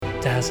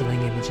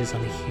dazzling images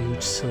on a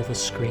huge silver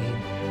screen.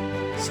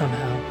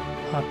 Somehow,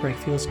 heartbreak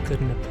feels good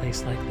in a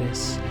place like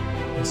this,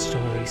 and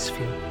stories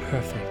feel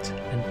perfect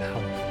and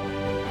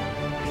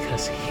powerful.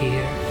 Because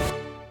here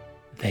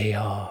they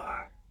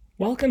are.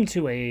 Welcome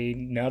to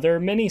another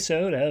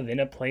Mini-Sode of In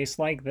a Place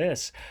Like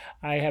This.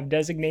 I have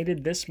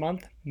designated this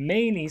month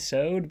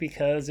Mini-Sode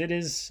because it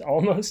is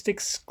almost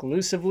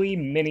exclusively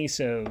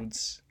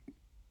Mini-Sodes.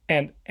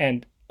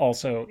 And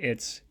also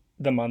it's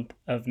the month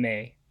of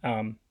May.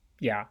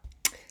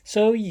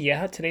 So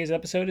today's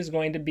episode is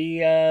going to be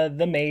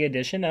the May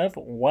edition of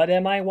What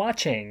Am I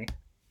Watching?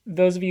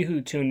 Those of you who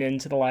tuned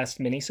into the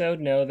last Mini-Sode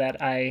know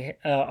that I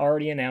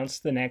already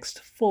announced the next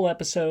full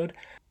episode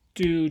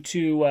due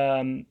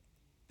to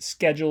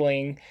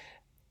scheduling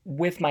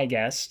with my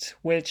guest,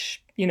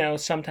 which,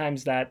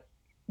 sometimes that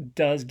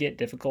does get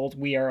difficult.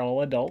 We are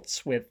all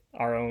adults with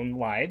our own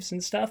lives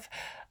and stuff.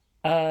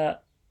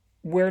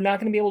 We're not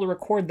going to be able to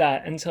record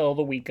that until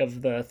the week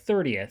of the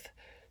 30th.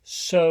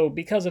 So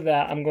because of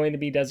that, I'm going to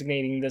be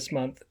designating this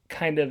month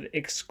kind of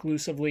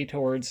exclusively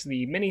towards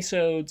the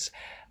mini-sodes.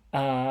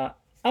 I'm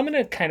going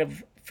to kind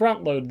of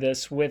front load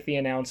this with the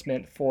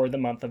announcement for the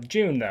month of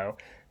June, though.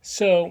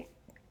 So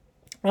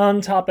on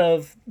top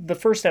of the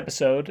first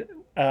episode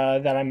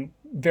that I'm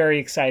very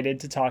excited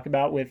to talk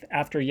about with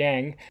After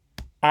Yang,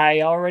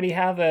 I already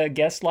have a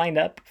guest lined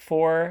up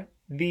for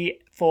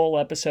the full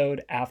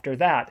episode after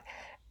that.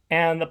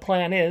 And the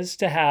plan is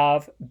to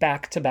have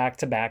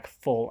back-to-back-to-back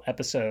full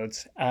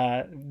episodes.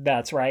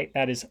 That's right,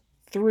 that is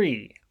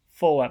 3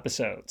 full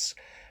episodes,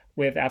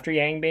 with After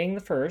Yang being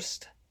the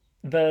first.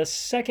 The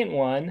second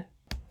one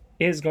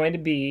is going to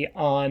be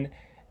on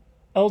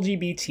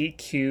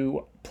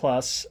LGBTQ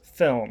plus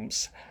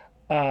films.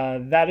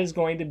 That is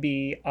going to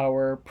be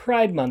our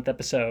Pride Month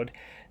episode.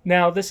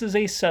 Now, this is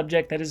a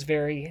subject that is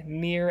very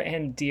near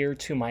and dear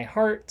to my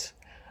heart.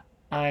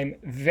 I'm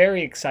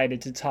very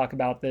excited to talk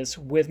about this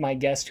with my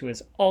guest, who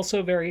is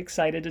also very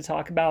excited to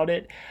talk about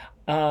it.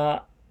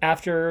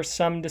 After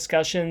some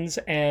discussions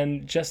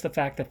and just the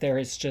fact that there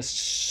is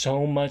just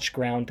so much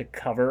ground to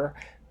cover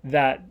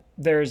that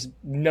there's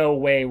no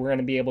way we're going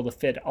to be able to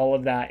fit all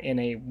of that in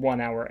a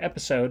 1-hour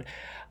episode,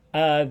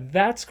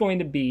 that's going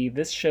to be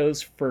this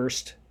show's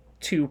first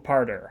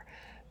 2-parter.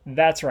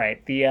 That's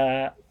right.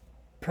 The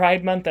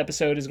Pride Month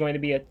episode is going to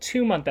be a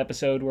 2-month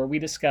episode where we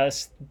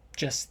discuss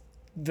just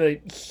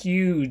the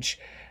huge,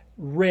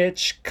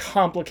 rich,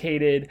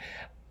 complicated,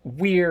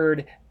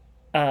 weird,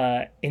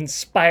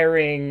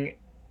 inspiring,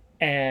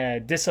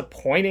 and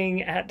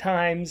disappointing at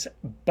times,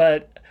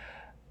 but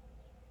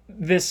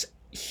this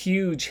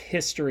huge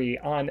history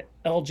on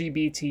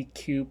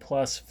LGBTQ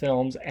plus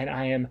films, and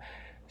I am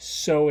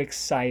so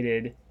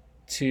excited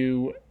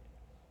to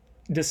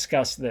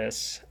discuss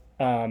this.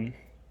 I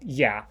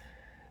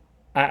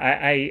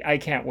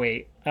can't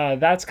wait.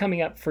 That's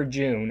coming up for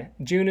June.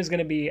 June is going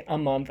to be a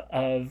month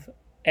of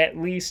at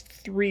least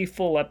 3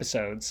 full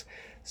episodes.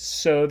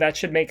 So that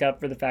should make up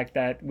for the fact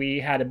that we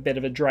had a bit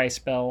of a dry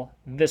spell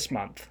this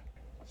month.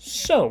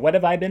 So what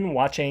have I been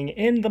watching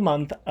in the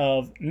month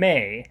of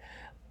May?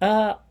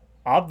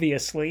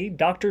 Obviously,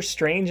 Doctor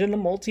Strange in the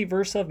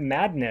Multiverse of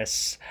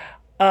Madness.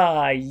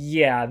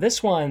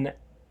 This one,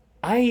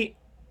 I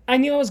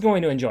knew I was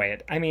going to enjoy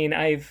it. I mean,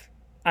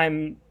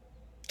 I'm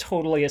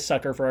totally a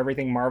sucker for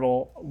everything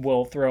Marvel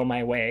will throw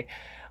my way.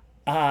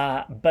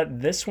 But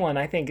this one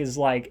I think is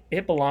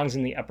it belongs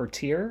in the upper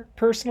tier,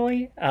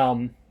 personally.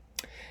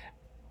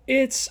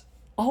 It's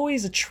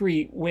always a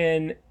treat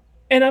when,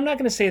 and I'm not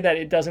going to say that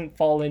it doesn't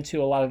fall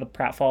into a lot of the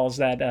pratfalls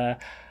that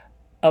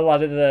a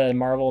lot of the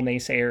Marvel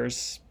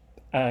naysayers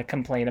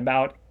complain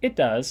about. It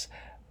does.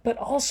 But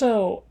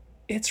also,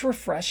 it's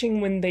refreshing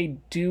when they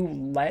do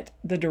let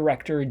the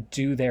director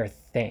do their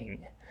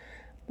thing.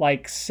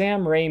 Like,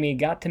 Sam Raimi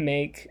got to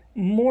make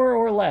more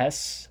or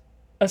less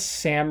a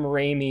Sam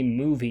Raimi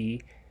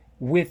movie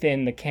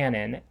within the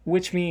canon,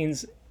 which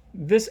means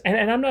this,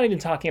 and I'm not even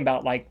talking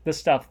about the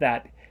stuff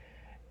that,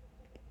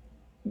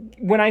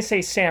 when I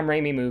say Sam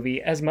Raimi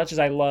movie, as much as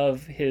I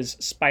love his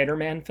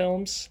Spider-Man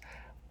films,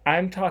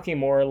 I'm talking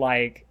more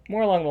along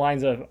the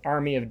lines of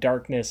Army of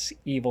Darkness,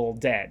 Evil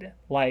Dead.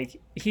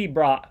 He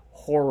brought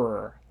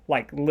horror,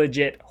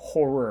 legit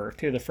horror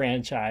to the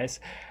franchise.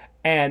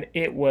 And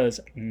it was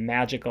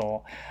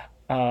magical.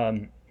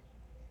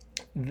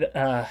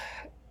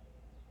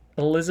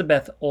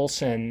 Elizabeth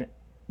Olsen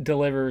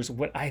delivers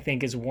what I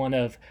think is one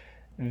of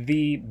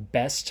the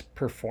best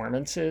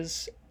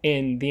performances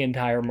in the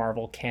entire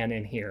Marvel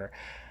canon here.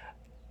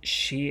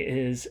 She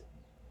is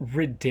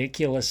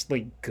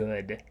ridiculously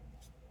good.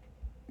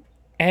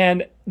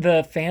 And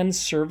the fan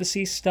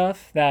servicey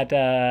stuff that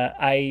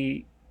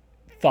I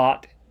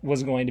thought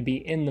was going to be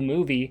in the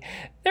movie,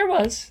 there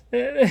was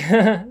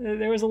a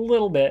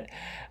little bit.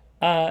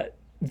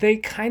 They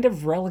kind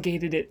of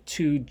relegated it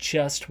to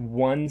just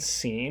one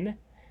scene.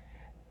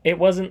 It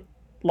wasn't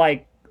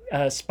like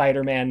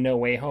Spider-Man No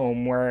Way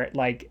Home, where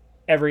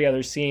every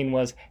other scene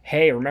was,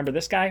 hey, remember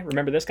this guy,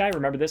 remember this guy,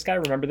 remember this guy,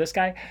 remember this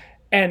guy.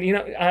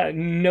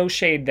 And no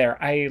shade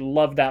there, I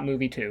love that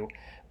movie too.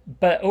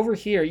 But over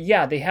here,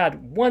 yeah, they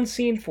had one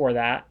scene for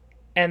that,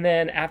 and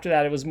then after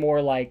that, it was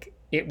more like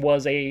it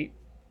was a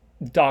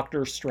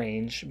Doctor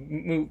Strange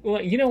movie.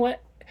 Well, you know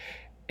what?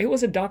 It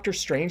was a Doctor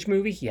Strange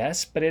movie,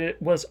 yes, but it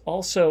was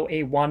also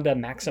a Wanda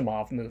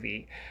Maximoff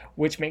movie,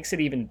 which makes it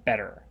even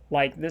better.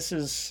 Like, this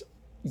is,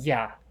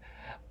 yeah.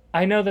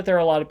 I know that there are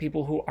a lot of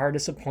people who are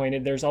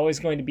disappointed. There's always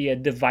going to be a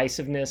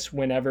divisiveness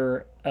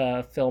whenever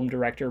a film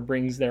director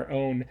brings their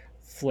own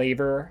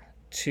flavor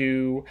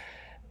to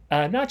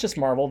not just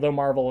Marvel, though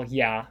Marvel,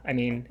 yeah. I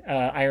mean,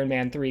 Iron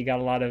Man 3 got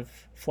a lot of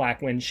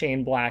flack when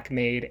Shane Black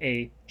made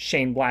a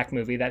Shane Black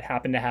movie that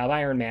happened to have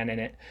Iron Man in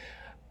it.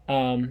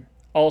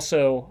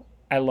 Also,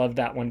 I love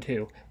that one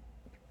too.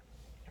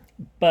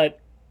 But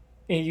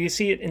you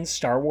see it in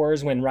Star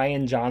Wars when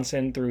Ryan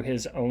Johnson threw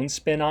his own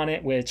spin on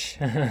it, which,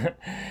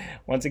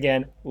 once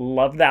again,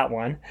 love that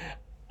one.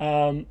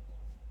 Um,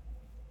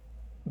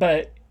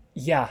 but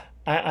yeah,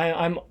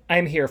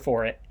 I'm here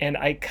for it, and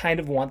I kind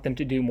of want them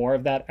to do more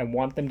of that. I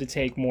want them to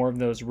take more of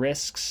those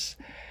risks,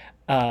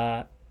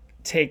 uh,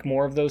 take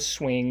more of those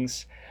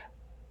swings.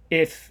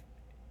 If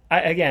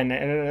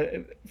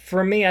again,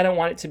 for me, I don't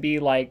want it to be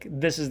like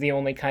this is the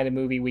only kind of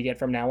movie we get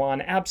from now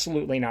on.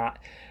 Absolutely not.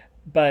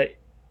 But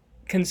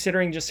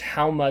considering just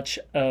how much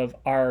of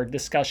our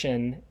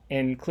discussion,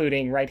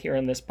 including right here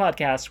in this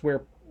podcast,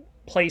 we're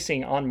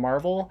placing on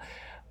Marvel,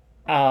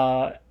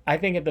 I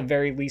think at the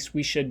very least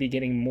we should be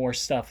getting more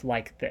stuff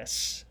like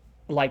this,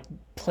 like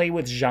play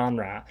with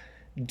genre,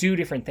 do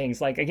different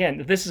things. Like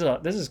again, this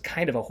is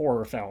kind of a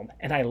horror film,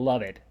 and I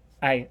love it.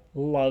 I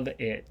love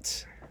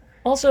it.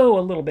 Also, a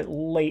little bit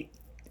late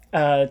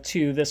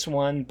to this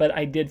one, but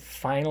I did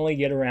finally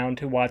get around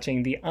to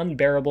watching The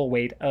Unbearable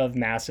Weight of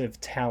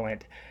Massive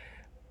Talent.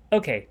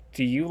 Okay,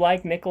 do you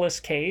like Nicolas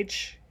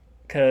Cage?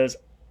 Because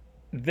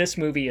this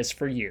movie is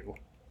for you.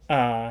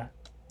 Uh,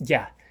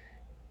 yeah,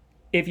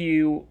 if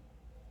you,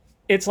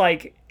 it's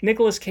like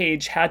Nicolas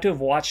Cage had to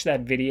have watched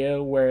that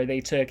video where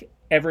they took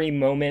every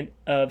moment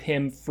of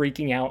him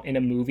freaking out in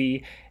a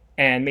movie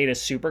and made a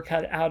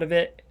supercut out of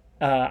it.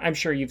 I'm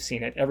sure you've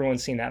seen it.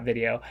 Everyone's seen that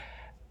video.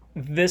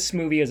 This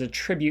movie is a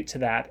tribute to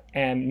that,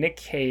 and Nick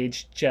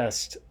Cage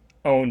just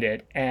owned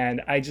it.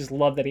 And I just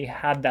love that he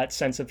had that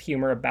sense of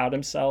humor about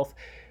himself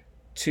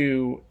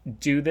to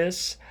do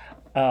this.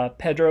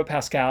 Pedro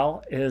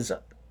Pascal is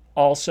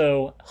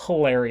also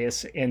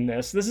hilarious in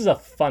this. This is a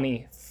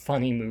funny,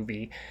 funny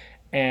movie.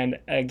 And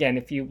again,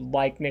 if you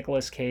like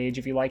Nicolas Cage,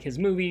 if you like his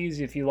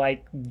movies, if you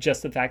like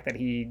just the fact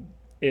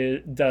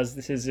that does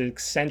his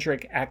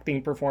eccentric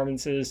acting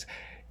performances,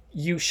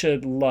 you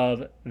should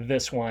love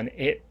this one.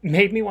 It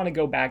made me want to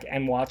go back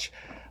and watch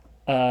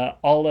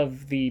all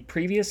of the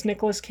previous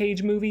Nicolas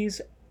Cage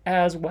movies,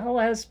 as well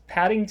as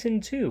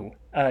Paddington 2.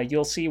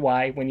 You'll see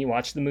why when you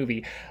watch the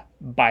movie.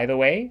 By the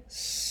way,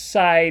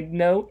 side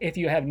note, if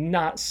you have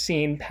not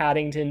seen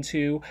Paddington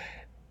 2,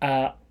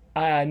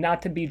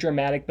 not to be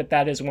dramatic, but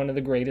that is one of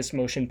the greatest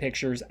motion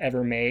pictures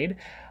ever made.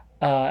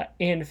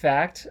 In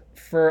fact,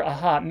 for a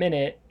hot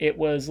minute, it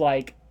was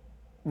like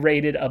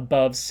rated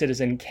above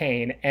Citizen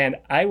Kane, and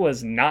I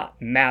was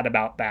not mad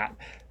about that.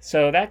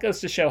 So that goes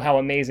to show how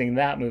amazing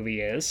that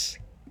movie is.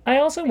 I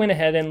also went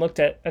ahead and looked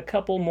at a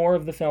couple more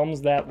of the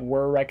films that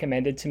were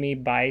recommended to me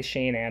by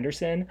Shane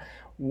Anderson,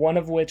 one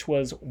of which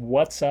was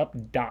What's Up,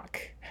 Doc?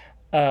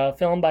 A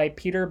film by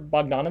Peter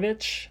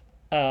Bogdanovich,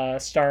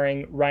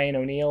 starring Ryan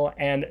O'Neal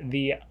and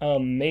the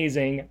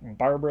amazing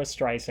Barbara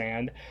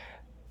Streisand.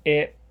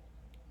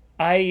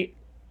 I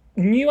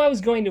knew I was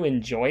going to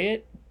enjoy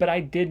it, but I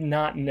did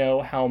not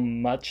know how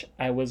much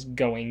I was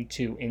going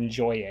to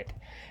enjoy it.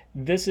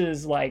 This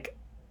is like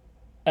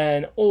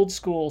an old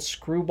school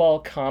screwball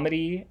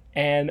comedy,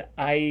 and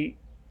I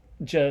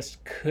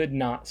just could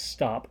not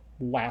stop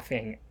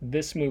laughing.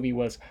 This movie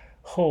was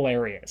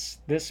hilarious.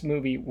 This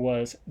movie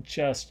was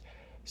just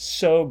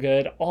so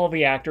good. All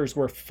the actors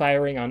were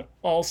firing on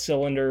all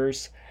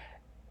cylinders.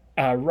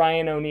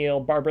 Ryan O'Neal,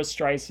 Barbara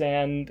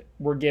Streisand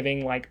were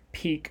giving like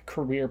peak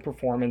career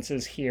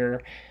performances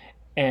here.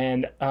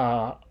 And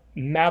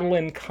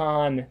Madeline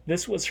Kahn,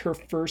 this was her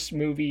first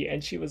movie,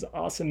 and she was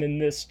awesome in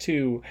this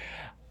too.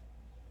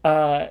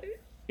 Uh,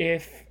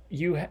 if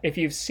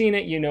you've seen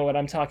it, you know what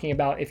I'm talking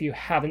about. If you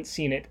haven't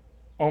seen it,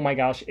 oh my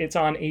gosh, it's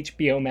on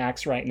HBO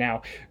Max right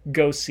now.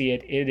 Go see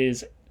it. It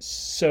is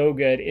so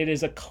good. It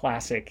is a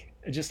classic,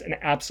 just an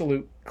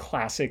absolute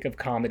classic of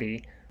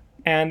comedy.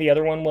 And the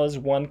other one was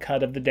One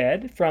Cut of the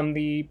Dead from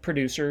the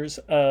producers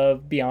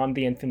of Beyond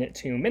the Infinite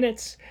 2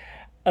 Minutes.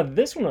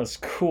 This one was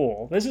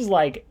cool. This is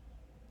like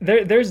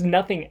there's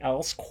nothing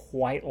else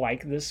quite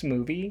like this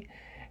movie,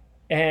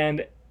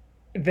 and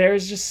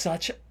there's just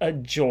such a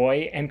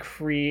joy and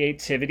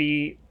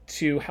creativity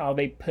to how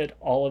they put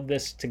all of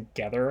this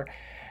together,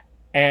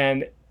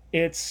 and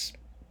it's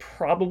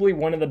probably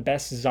one of the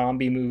best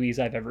zombie movies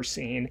I've ever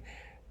seen.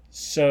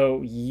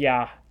 So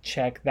yeah,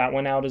 check that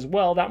one out as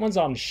well. That one's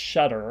on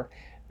Shudder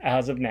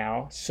as of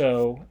now,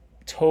 so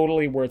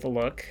totally worth a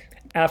look.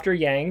 After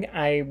Yang,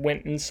 I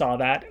went and saw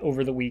that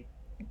over the week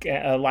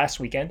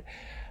last weekend.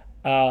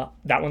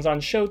 That one's on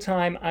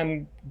Showtime.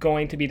 I'm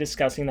going to be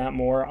discussing that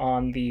more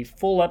on the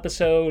full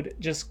episode.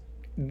 Just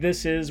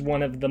this is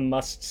one of the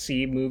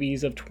must-see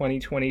movies of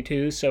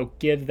 2022, so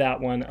give that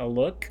one a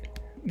look.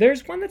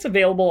 There's one that's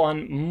available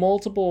on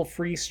multiple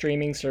free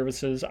streaming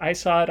services. I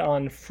saw it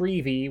on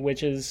Freevee,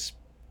 which is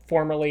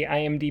formerly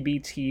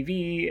IMDb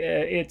TV.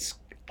 It's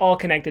all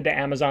connected to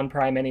Amazon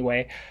Prime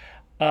anyway.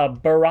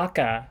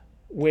 Baraka,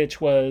 which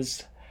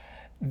was...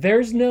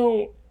 There's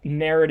no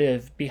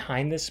narrative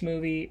behind this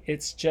movie.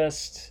 It's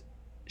just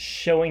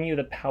showing you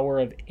the power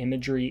of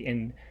imagery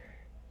in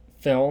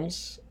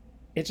films.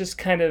 It just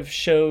kind of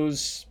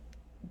shows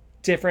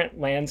different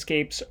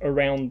landscapes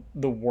around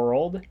the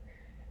world.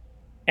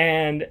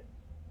 And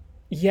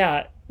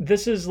yeah,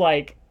 this is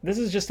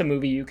just a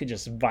movie you could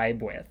just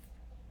vibe with.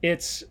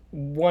 It's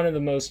one of the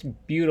most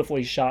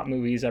beautifully shot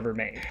movies ever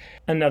made.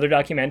 Another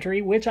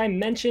documentary, which I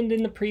mentioned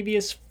in the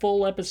previous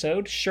full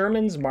episode,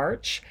 Sherman's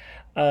March,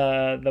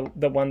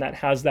 the one that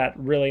has that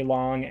really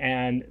long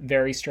and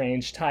very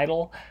strange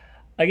title.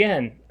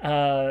 Again,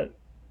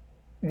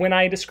 when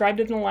I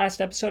described it in the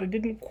last episode, I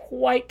didn't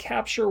quite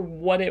capture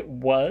what it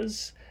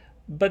was,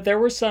 but there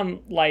were some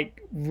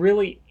like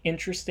really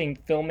interesting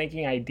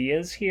filmmaking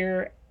ideas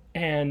here,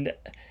 and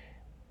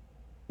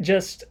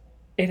just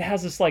it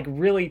has this like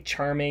really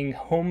charming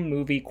home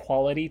movie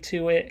quality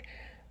to it.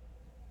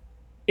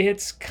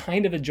 It's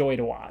kind of a joy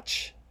to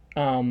watch.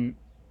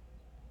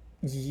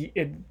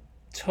 It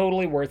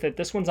totally worth it.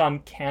 This one's on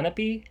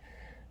Canopy.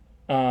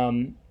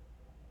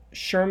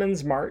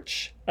 Sherman's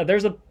March.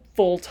 There's a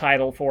full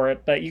title for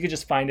it, but you could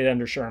just find it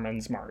under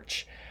Sherman's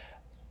March.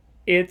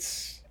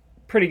 It's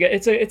pretty good.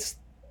 It's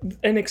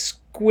an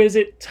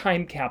exquisite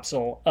time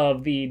capsule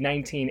of the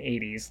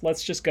 1980s.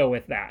 Let's just go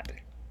with that.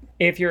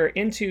 If you're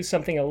into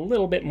something a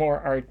little bit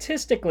more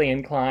artistically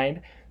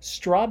inclined,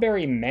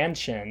 Strawberry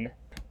Mansion,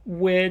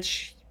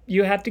 which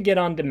you have to get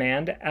on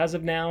demand as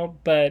of now,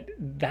 but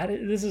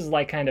this is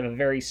like kind of a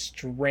very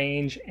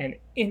strange and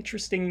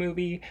interesting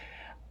movie.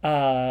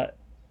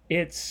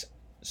 It's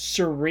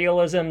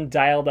surrealism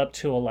dialed up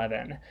to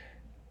 11.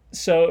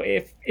 So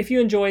if you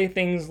enjoy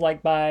things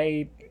like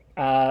by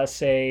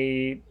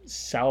say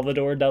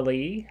Salvador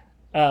Dali,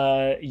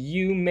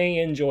 you may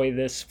enjoy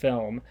this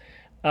film.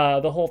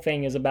 The whole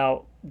thing is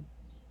about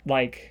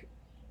like,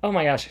 oh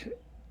my gosh,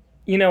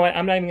 you know what?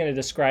 I'm not even going to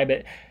describe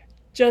it.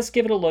 Just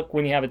give it a look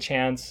when you have a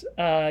chance.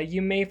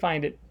 You may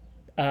find it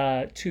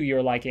to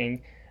your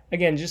liking.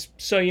 Again, just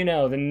so you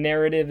know, the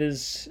narrative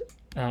is,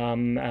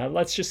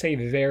 let's just say,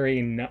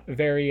 very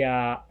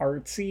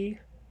artsy.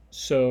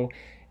 So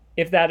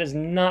if that is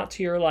not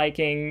to your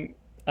liking,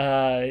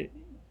 but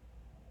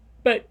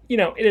you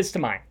know, it is to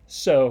mine.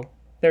 So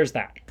there's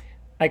that.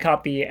 I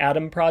caught The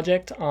Adam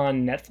Project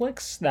on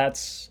Netflix.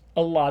 That's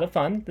a lot of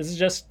fun. This is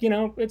just, you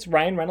know, it's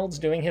Ryan Reynolds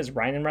doing his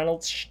Ryan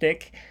Reynolds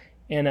shtick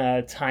in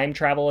a time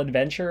travel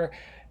adventure.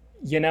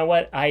 You know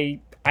what? I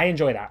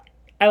enjoy that.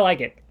 I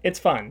like it. It's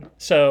fun.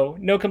 So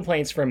no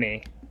complaints from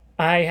me.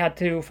 I had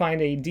to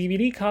find a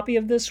DVD copy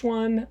of this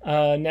one.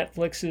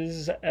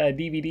 Netflix's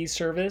DVD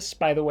service,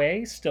 by the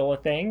way, still a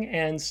thing,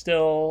 and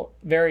still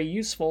very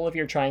useful if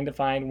you're trying to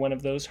find one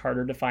of those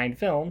harder to find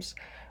films.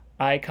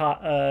 I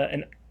caught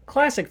an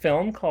classic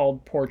film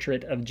called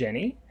Portrait of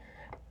Jenny.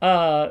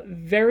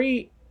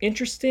 Very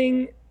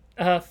interesting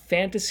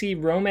fantasy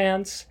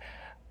romance.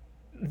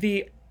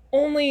 The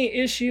only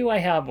issue I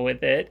have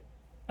with it,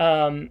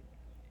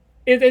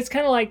 it's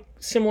kind of like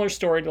similar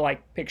story to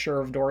like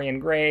Picture of Dorian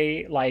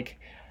Gray, like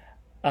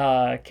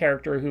a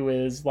character who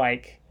is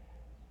like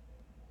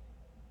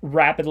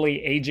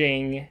rapidly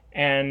aging,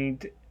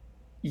 and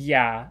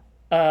yeah,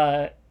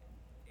 at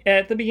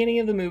the beginning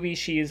of the movie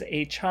she's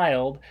a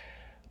child,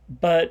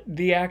 but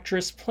the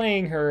actress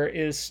playing her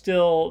is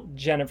still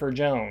Jennifer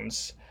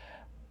Jones.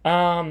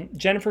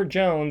 Jennifer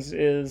Jones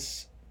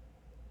is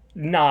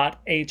not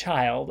a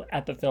child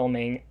at the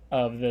filming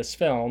of this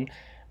film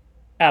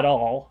at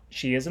all.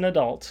 She is an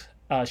adult.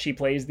 She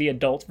plays the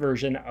adult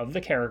version of the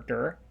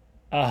character.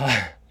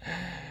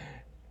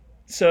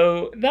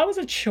 So that was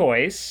a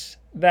choice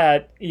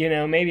that, you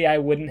know, maybe I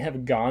wouldn't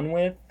have gone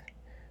with.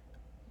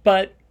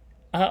 But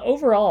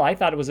overall, I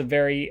thought it was a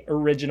very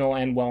original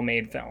and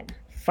well-made film.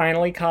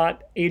 Finally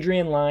caught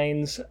Adrian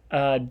Lyne's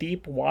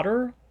Deep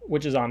Water,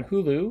 which is on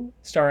Hulu,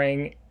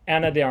 starring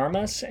Ana de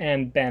Armas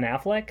and Ben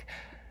Affleck.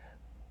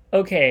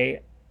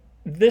 Okay,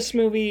 this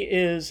movie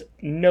is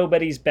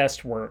nobody's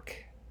best work.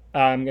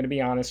 I'm going to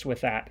be honest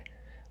with that.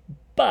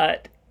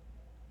 But,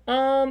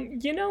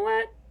 you know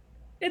what?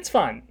 It's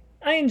fun.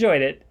 I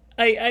enjoyed it.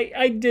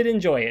 I did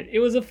enjoy it. It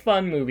was a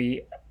fun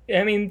movie.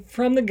 I mean,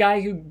 from the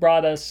guy who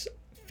brought us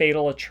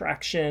Fatal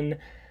Attraction,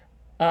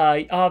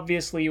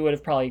 obviously you would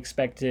have probably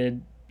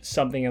expected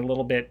something a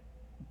little bit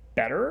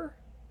better.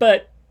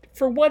 But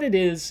for what it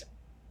is,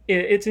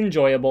 it's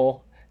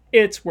enjoyable.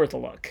 It's worth a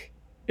look.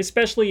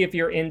 Especially if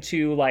you're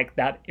into like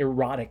that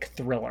erotic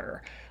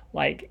thriller.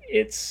 Like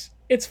it's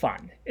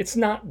fun. It's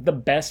not the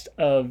best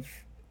of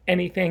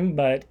anything,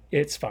 but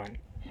it's fun.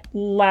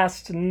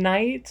 Last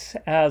night,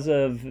 as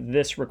of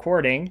this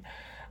recording,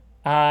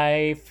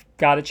 I've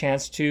got a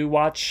chance to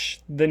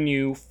watch the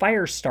new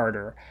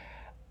Firestarter.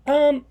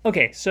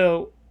 Okay,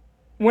 so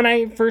when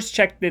I first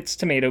checked its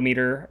tomato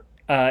meter,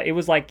 it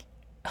was like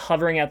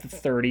hovering at the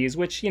 30s,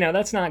 which,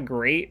 that's not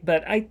great,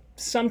 but I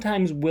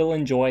sometimes will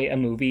enjoy a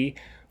movie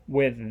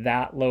with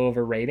that low of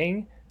a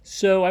rating.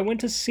 So I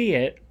went to see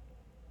it,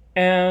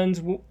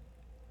 and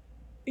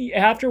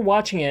after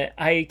watching it,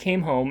 I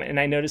came home and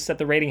I noticed that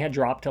the rating had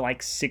dropped to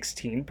like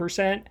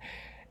 16%.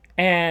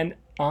 And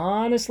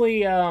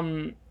honestly,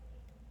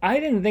 I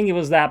didn't think it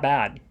was that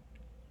bad.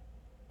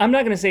 I'm not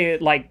going to say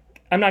it like,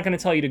 I'm not going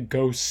to tell you to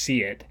go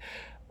see it.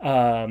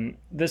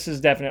 This is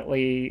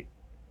definitely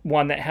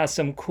one that has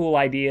some cool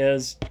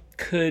ideas.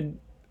 Could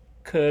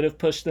have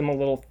pushed them a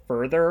little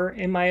further,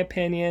 in my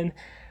opinion.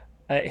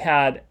 It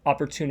had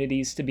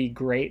opportunities to be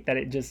great that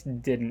it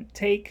just didn't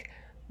take.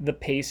 The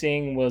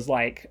pacing was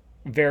like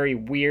very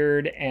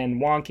weird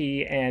and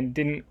wonky and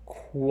didn't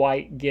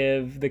quite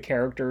give the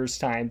characters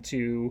time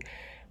to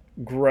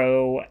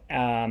grow.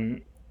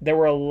 There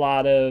were a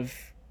lot of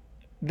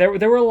there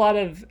were a lot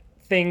of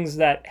things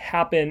that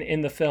happen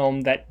in the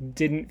film that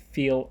didn't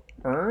feel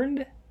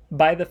earned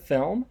by the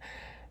film.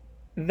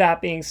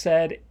 That being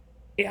said,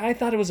 I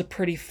thought it was a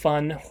pretty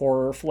fun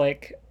horror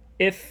flick,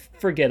 if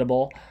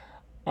forgettable.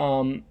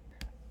 Um,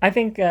 I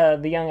think the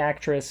young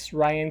actress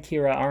Ryan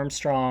Kira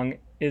Armstrong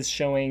is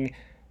showing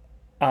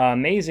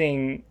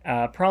amazing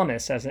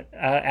promise as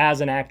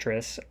an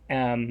actress.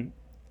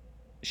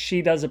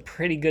 She does a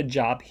pretty good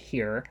job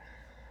here.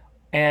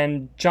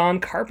 And John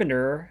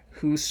Carpenter,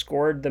 who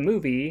scored the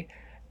movie,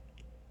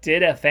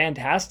 did a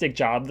fantastic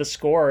job. The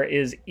score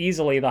is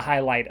easily the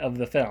highlight of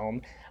the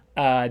film.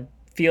 Uh,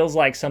 Feels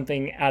like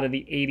something out of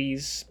the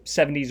 80s,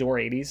 70s, or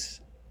 80s.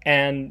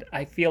 And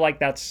I feel like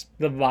that's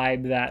the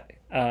vibe that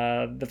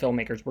the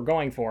filmmakers were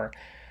going for.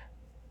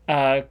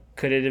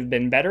 Could it have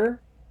been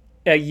better?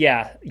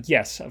 Yeah,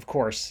 yes, of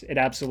course. It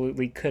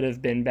absolutely could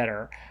have been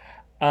better.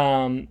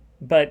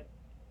 But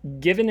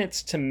given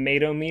its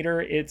tomato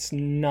meter, it's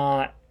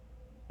not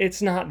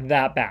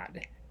that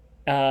bad.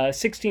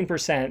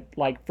 16%,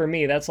 like for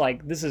me, that's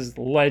like this is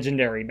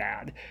legendary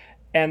bad,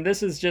 and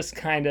this is just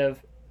kind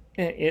of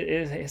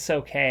it's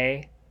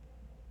okay.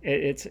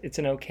 It's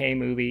an okay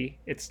movie.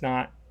 It's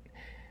not,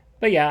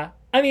 but yeah,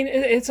 I mean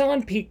it's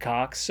on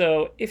Peacock,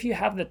 so if you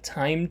have the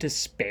time to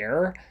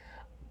spare,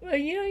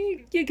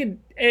 you could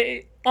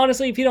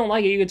honestly, if you don't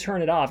like it, you could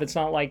turn it off. It's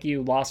not like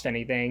you lost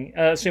anything,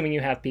 assuming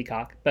you have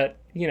Peacock. But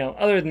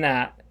other than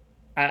that,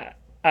 I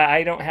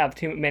I don't have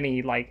too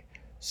many like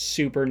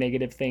super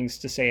negative things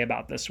to say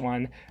about this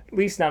one. At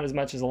least not as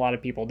much as a lot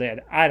of people did.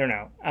 I don't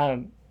know.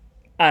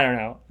 I don't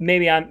know.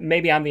 Maybe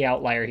I'm the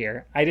outlier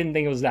here. I didn't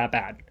think it was that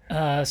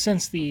bad.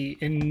 Since the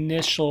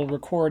initial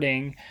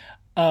recording,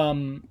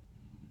 um,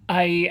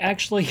 I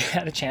actually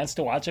had a chance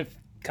to watch a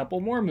couple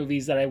more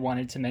movies that I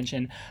wanted to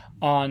mention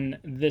on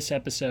this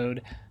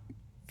episode.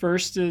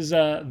 First is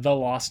The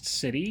Lost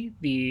City,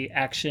 the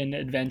action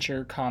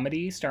adventure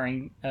comedy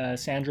starring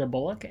Sandra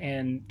Bullock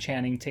and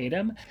Channing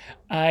Tatum.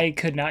 I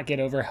could not get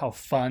over how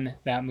fun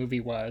that movie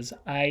was.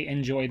 I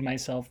enjoyed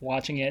myself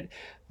watching it.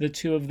 The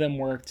two of them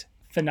worked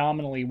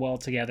phenomenally well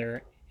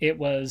together. It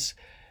was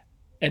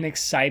an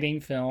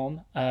exciting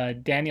film.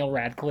 Daniel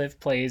Radcliffe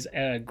plays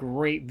a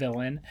great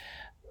villain.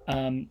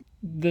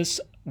 This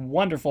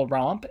wonderful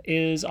romp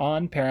is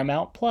on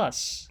Paramount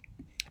Plus.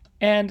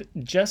 And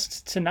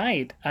just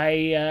tonight,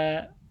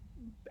 I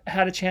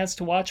had a chance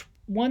to watch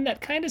one that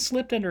kind of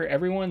slipped under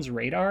everyone's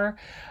radar.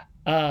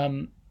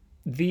 Um,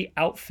 the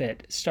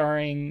Outfit,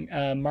 starring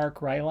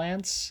Mark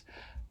Rylance.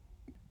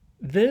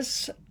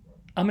 This,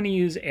 I'm going to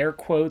use air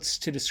quotes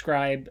to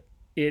describe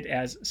it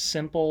as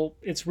simple.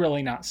 It's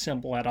really not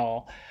simple at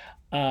all.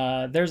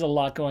 There's a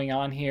lot going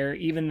on here,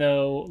 even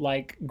though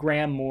like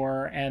Graham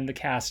Moore and the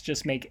cast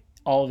just make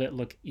all of it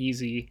look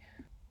easy.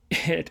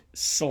 It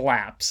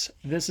slaps.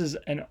 This is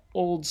an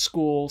old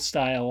school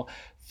style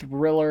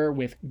thriller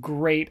with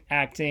great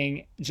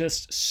acting,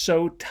 just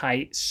so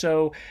tight,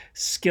 so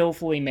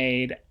skillfully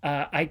made.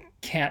 I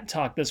can't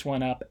talk this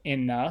one up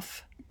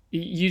enough.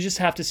 You just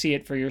have to see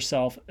it for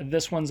yourself.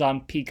 This one's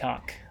on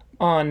Peacock.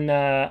 On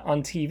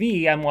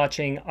TV, I'm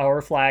watching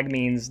Our Flag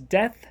Means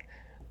Death.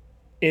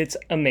 It's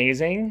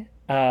amazing.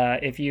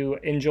 If you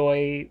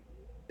enjoy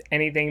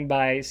anything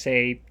by,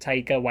 say,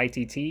 Taika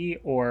Waititi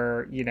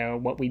or,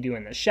 What We Do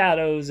in the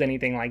Shadows,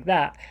 anything like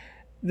that,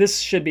 this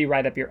should be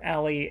right up your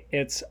alley.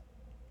 It's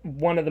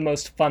one of the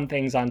most fun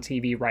things on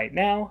TV right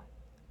now.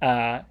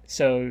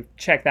 So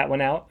check that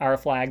one out. Our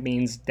Flag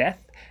Means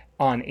Death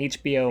on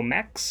HBO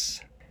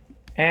Max.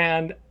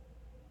 And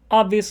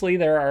obviously,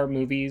 there are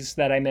movies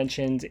that I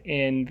mentioned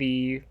in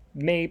the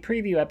May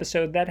preview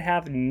episode that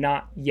have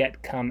not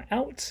yet come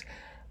out.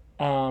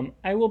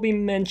 I will be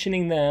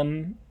mentioning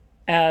them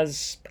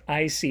as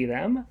I see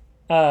them.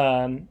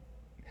 I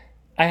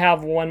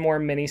have one more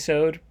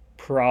mini-sode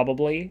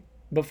probably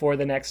before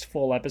the next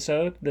full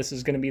episode. This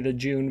is going to be the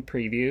June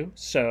preview.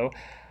 So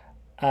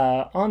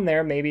on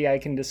there, maybe I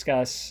can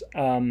discuss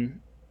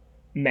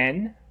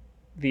Men,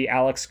 the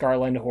Alex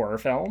Garland horror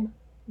film.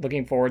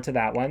 Looking forward to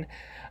that one.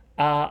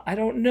 I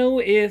don't know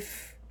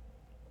if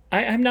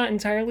I'm not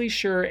entirely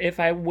sure if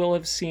I will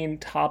have seen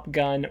Top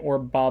Gun or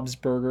Bob's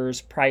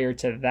Burgers prior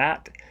to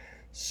that,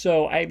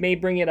 so I may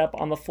bring it up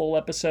on the full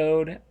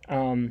episode.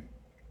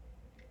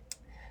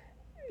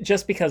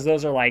 Just because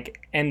those are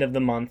like end of the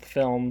month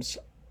films.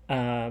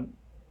 Uh,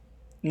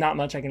 Not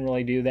much I can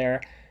really do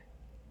there.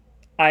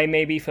 I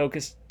may be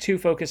too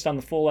focused on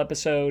the full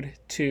episode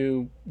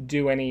to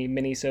do any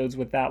mini-sodes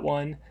with that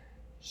one.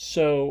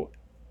 So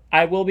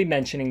I will be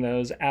mentioning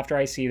those after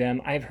I see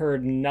them. I've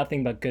heard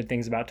nothing but good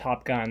things about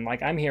Top Gun.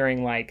 Like, I'm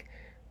hearing like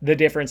the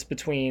difference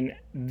between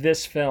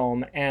this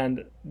film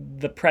and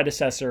the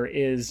predecessor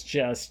is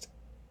just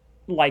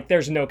like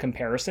there's no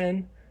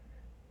comparison.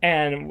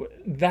 And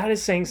that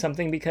is saying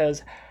something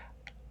because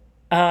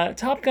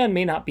Top Gun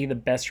may not be the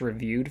best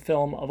reviewed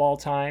film of all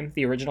time,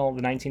 the original,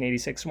 the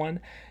 1986 one,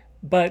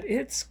 but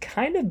it's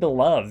kind of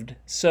beloved.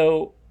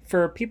 So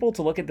for people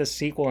to look at this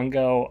sequel and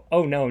go,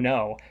 oh, no,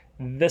 no,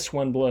 this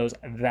one blows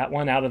that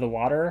one out of the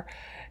water,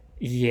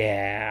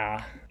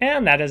 yeah.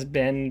 And that has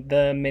been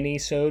the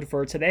mini-sode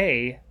for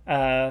today.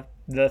 The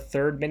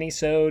third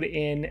mini-sode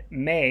in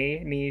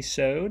May,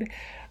 mini-sode.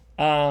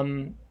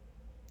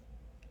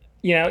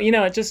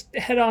 Just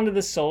head on to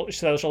the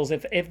socials.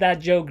 If that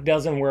joke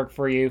doesn't work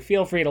for you,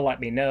 feel free to let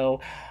me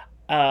know.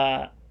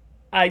 I'm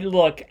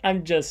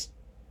just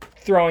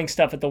throwing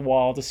stuff at the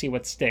wall to see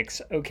what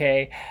sticks,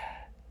 okay?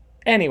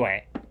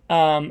 Anyway,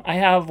 I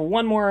have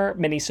one more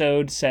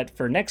mini-sode set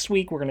for next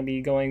week. We're going to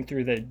be going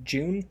through the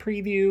June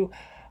preview.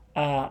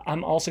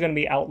 I'm also going to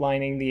be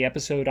outlining the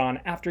episode on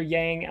After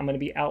Yang. I'm going to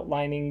be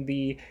outlining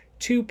the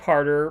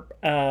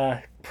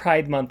two-parter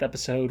Pride Month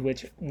episode,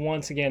 which,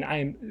 once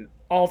again,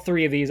 all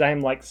three of these, I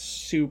am like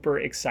super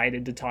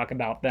excited to talk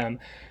about them.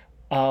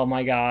 Oh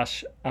my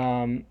gosh.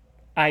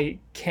 I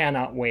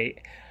cannot wait.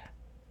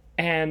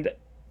 And,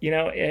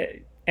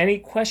 any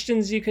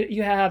questions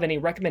you have, any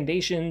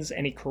recommendations,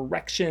 any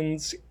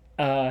corrections,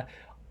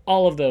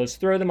 all of those,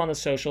 throw them on the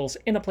socials,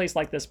 In a Place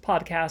Like This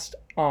podcast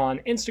on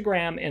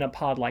Instagram, In a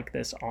Pod Like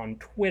This on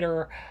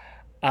Twitter.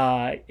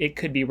 It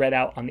could be read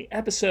out on the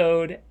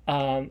episode.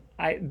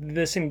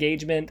 This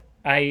engagement,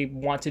 I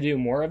want to do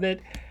more of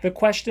it. The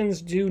questions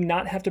do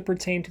not have to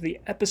pertain to the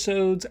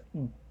episodes,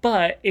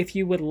 but if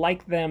you would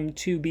like them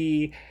to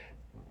be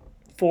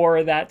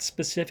for that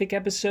specific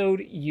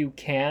episode, you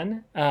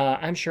can.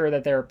 I'm sure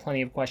that there are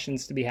plenty of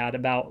questions to be had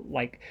about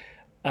like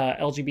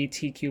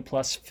LGBTQ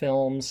plus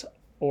films,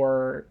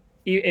 or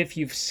if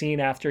you've seen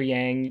After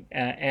Yang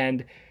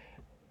and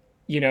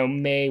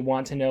may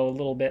want to know a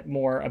little bit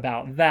more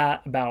about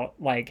that, about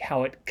like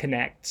how it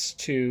connects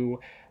to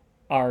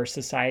our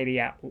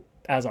society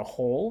as a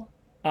whole.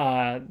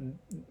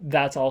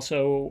 That's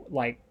also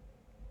like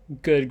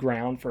good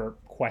ground for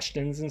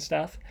questions and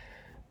stuff.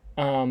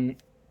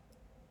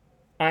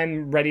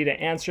 I'm ready to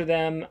answer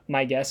them.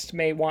 My guest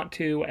may want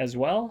to as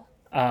well.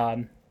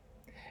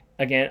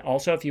 Again,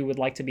 also, if you would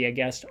like to be a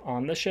guest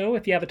on the show,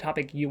 if you have a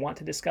topic you want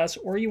to discuss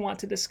or you want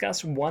to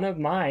discuss one of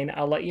mine,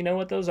 I'll let you know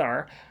what those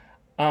are.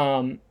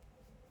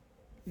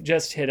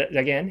 Just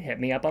hit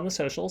me up on the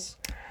socials.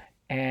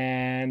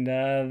 And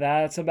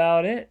that's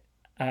about it.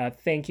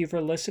 Thank you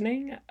for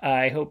listening.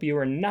 I hope you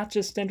are not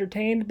just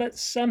entertained, but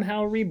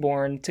somehow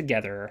reborn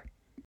together.